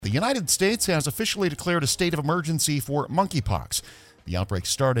United States has officially declared a state of emergency for monkeypox. The outbreak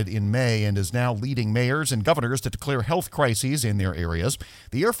started in May and is now leading mayors and governors to declare health crises in their areas.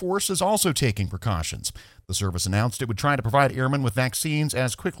 The Air Force is also taking precautions. The service announced it would try to provide airmen with vaccines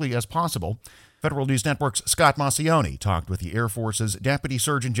as quickly as possible. Federal News Network's Scott Maucione talked with the Air Force's Deputy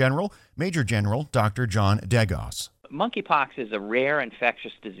Surgeon General, Major General Dr. John Dagos. Monkeypox is a rare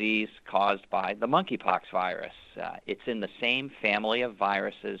infectious disease caused by the monkeypox virus. It's in the same family of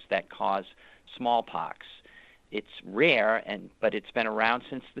viruses that cause smallpox. It's rare, but it's been around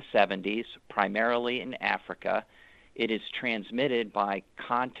since the 70s, primarily in Africa. It is transmitted by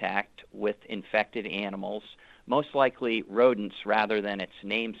contact with infected animals, most likely rodents rather than its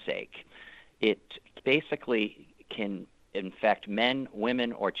namesake. It basically can infect men,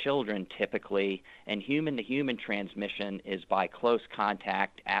 women, or children typically, and human-to-human transmission is by close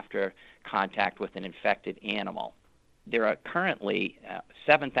contact after contact with an infected animal. There are currently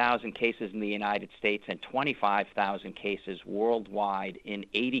 7,000 cases in the United States and 25,000 cases worldwide in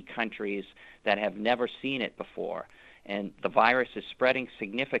 80 countries that have never seen it before. And the virus is spreading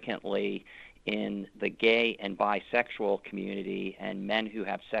significantly in the gay and bisexual community and men who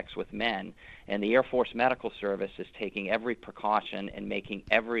have sex with men. And the Air Force Medical Service is taking every precaution and making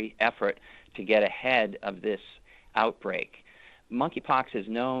every effort to get ahead of this outbreak. Monkeypox is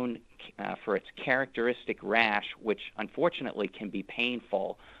known for its characteristic rash, which unfortunately can be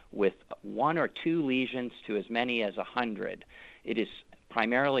painful, with 1 or 2 lesions to as many as 100. It is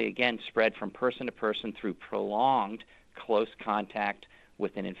primarily, again, spread from person to person through prolonged close contact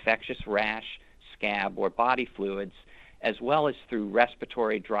with an infectious rash, scab, or body fluids, as well as through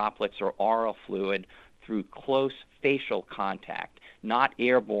respiratory droplets or oral fluid through close facial contact, not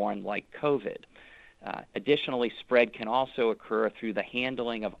airborne like COVID. Additionally, spread can also occur through the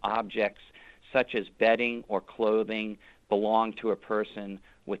handling of objects such as bedding or clothing belong to a person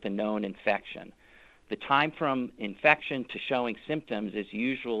with a known infection. The time from infection to showing symptoms is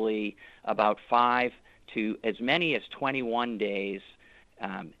usually about 5 to as many as 21 days,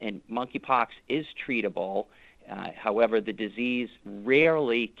 and monkeypox is treatable. However, the disease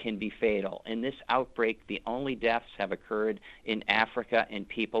rarely can be fatal. In this outbreak, the only deaths have occurred in Africa in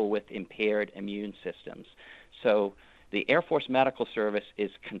people with impaired immune systems. So the Air Force Medical Service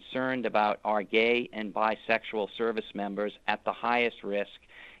is concerned about our gay and bisexual service members at the highest risk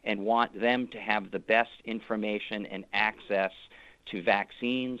and want them to have the best information and access to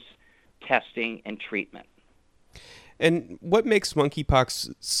vaccines, testing, and treatment. And what makes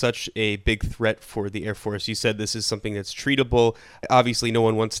monkeypox such a big threat for the Air Force? You said this is something that's treatable. Obviously, no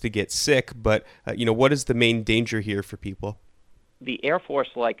one wants to get sick, but what is the main danger here for people? The Air Force,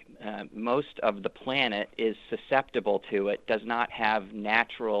 like most of the planet, is susceptible to it, does not have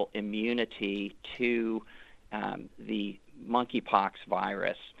natural immunity to the monkeypox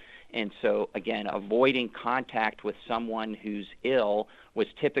virus. And so, again, avoiding contact with someone who's ill was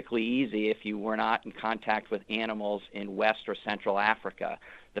typically easy if you were not in contact with animals in West or Central Africa.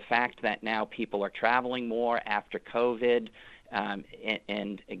 The fact that now people are traveling more after COVID,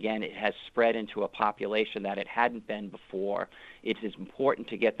 and again, it has spread into a population that it hadn't been before, it is important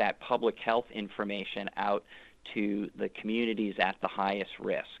to get that public health information out to the communities at the highest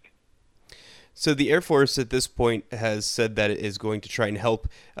risk. So the Air Force at this point has said that it is going to try and help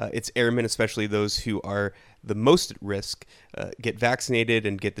its airmen, especially those who are the most at risk, get vaccinated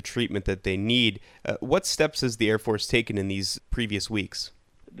and get the treatment that they need. What steps has the Air Force taken in these previous weeks?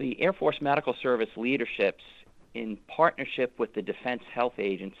 The Air Force Medical Service leaderships, in partnership with the Defense Health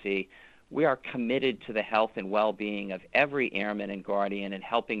Agency, we are committed to the health and well-being of every airman and guardian, and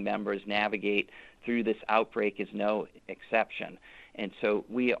helping members navigate through this outbreak is no exception. And so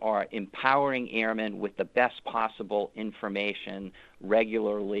we are empowering airmen with the best possible information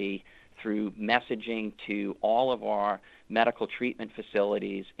regularly through messaging to all of our medical treatment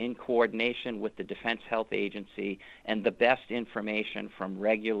facilities in coordination with the Defense Health Agency, and the best information from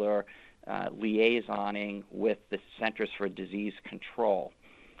regular liaisoning with the Centers for Disease Control.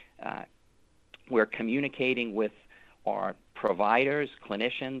 We're communicating with our providers,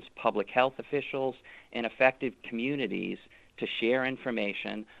 clinicians, public health officials, and affected communities to share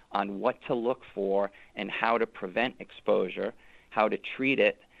information on what to look for and how to prevent exposure, how to treat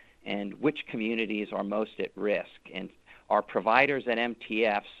it, and which communities are most at risk. And our providers at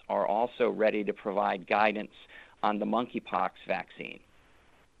MTFs are also ready to provide guidance on the monkeypox vaccine.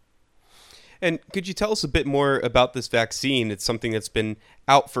 And could you tell us a bit more about this vaccine? It's something that's been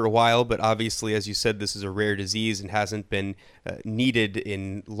out for a while, but obviously, as you said, this is a rare disease and hasn't been needed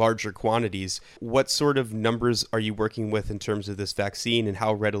in larger quantities. What sort of numbers are you working with in terms of this vaccine, and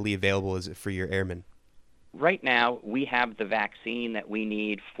how readily available is it for your airmen? Right now, we have the vaccine that we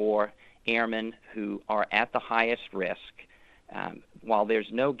need for airmen who are at the highest risk. While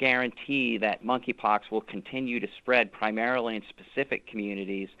there's no guarantee that monkeypox will continue to spread primarily in specific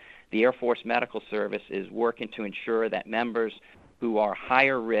communities, the Air Force Medical Service is working to ensure that members who are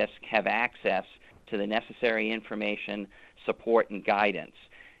higher risk have access to the necessary information, support, and guidance.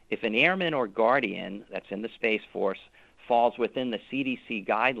 If an airman or guardian that's in the Space Force falls within the CDC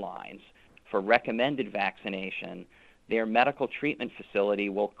guidelines for recommended vaccination, their medical treatment facility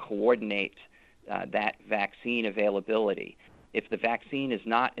will coordinate that vaccine availability. If the vaccine is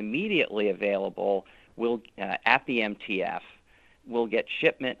not immediately available, at the MTF, we'll get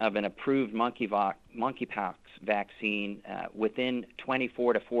shipment of an approved monkeypox vaccine within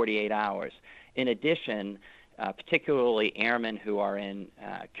 24 to 48 hours. In addition, particularly airmen who are in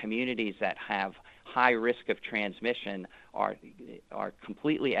communities that have high risk of transmission are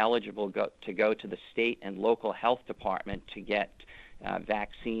completely eligible to go to the state and local health department to get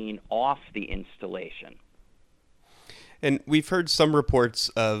vaccine off the installation. And we've heard some reports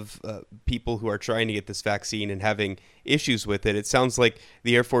of people who are trying to get this vaccine and having issues with it. It sounds like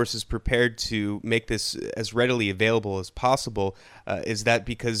the Air Force is prepared to make this as readily available as possible. Is that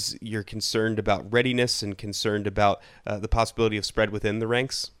because you're concerned about readiness and concerned about the possibility of spread within the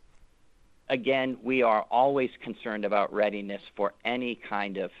ranks? Again, we are always concerned about readiness for any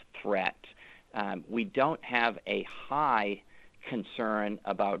kind of threat. We don't have a high concern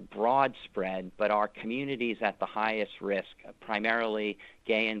about broad spread, but our communities at the highest risk, primarily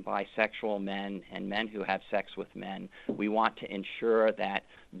gay and bisexual men and men who have sex with men, we want to ensure that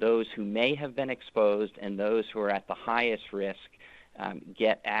those who may have been exposed and those who are at the highest risk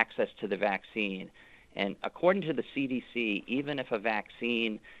get access to the vaccine. And according to the CDC, even if a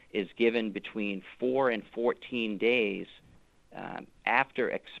vaccine is given between 4 and 14 days after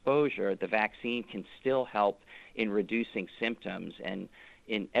exposure, the vaccine can still help in reducing symptoms. And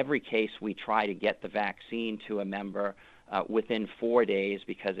in every case, we try to get the vaccine to a member within 4 days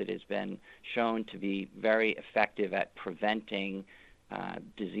because it has been shown to be very effective at preventing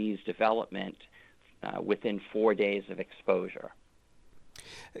disease development within 4 days of exposure.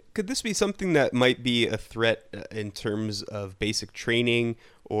 Could this be something that might be a threat in terms of basic training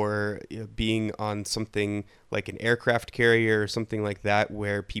or being on something like an aircraft carrier or something like that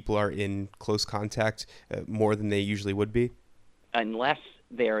where people are in close contact more than they usually would be? Unless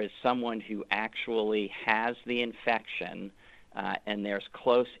there is someone who actually has the infection and there's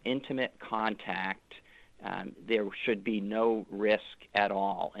close, intimate contact, there should be no risk at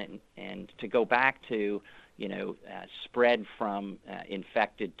all. And to go back to spread from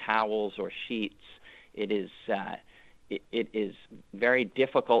infected towels or sheets, it is very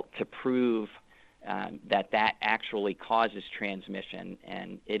difficult to prove that actually causes transmission,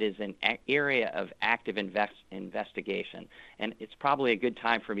 and it is an area of active investigation. And it's probably a good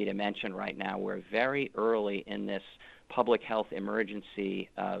time for me to mention right now we're very early in this public health emergency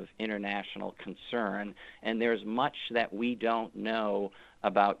of international concern, and there's much that we don't know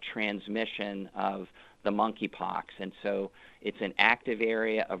about transmission of the monkeypox. And so it's an active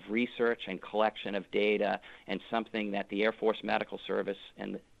area of research and collection of data, and something that the Air Force Medical Service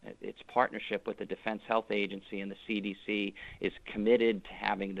and its partnership with the Defense Health Agency and the CDC is committed to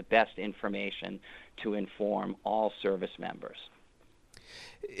having the best information to inform all service members.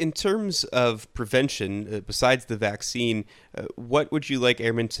 In terms of prevention, besides the vaccine, what would you like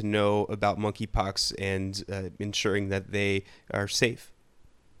airmen to know about monkeypox and ensuring that they are safe?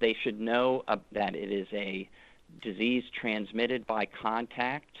 They should know that it is a disease transmitted by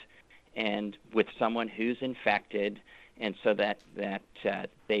contact and with someone who's infected, and so that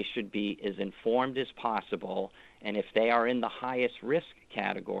they should be as informed as possible. And if they are in the highest risk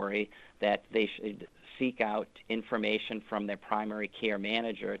category, that they should seek out information from their primary care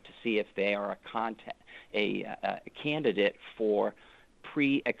manager to see if they are a candidate for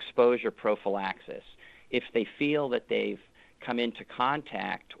pre-exposure prophylaxis. If they feel that they've come into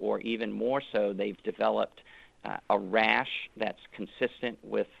contact, or even more so, they've developed a rash that's consistent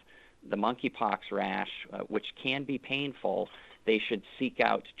with the monkeypox rash, which can be painful, they should seek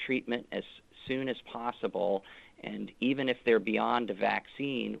out treatment as soon as possible. And even if they're beyond a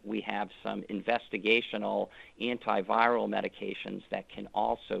vaccine, we have some investigational antiviral medications that can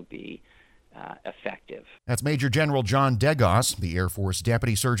also be effective. That's Major General John Degoss, the Air Force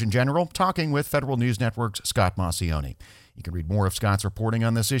Deputy Surgeon General, talking with Federal News Network's Scott Maucione. You can read more of Scott's reporting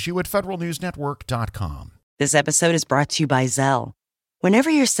on this issue at federalnewsnetwork.com. This episode is brought to you by Zelle. Whenever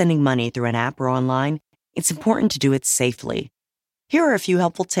you're sending money through an app or online, it's important to do it safely. Here are a few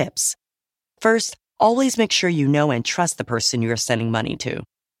helpful tips. First, always make sure you know and trust the person you're sending money to.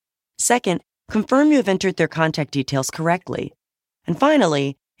 Second, Confirm you have entered their contact details correctly. And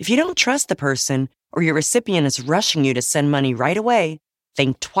finally, if you don't trust the person or your recipient is rushing you to send money right away,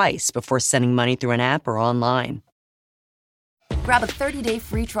 think twice before sending money through an app or online. Grab a 30-day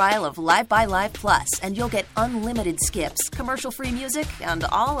free trial of Live by Live Plus, and you'll get unlimited skips, commercial-free music, and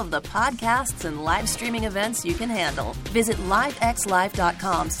all of the podcasts and live streaming events you can handle. Visit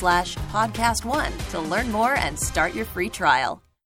livexlive.com/podcast1 to learn more and start your free trial.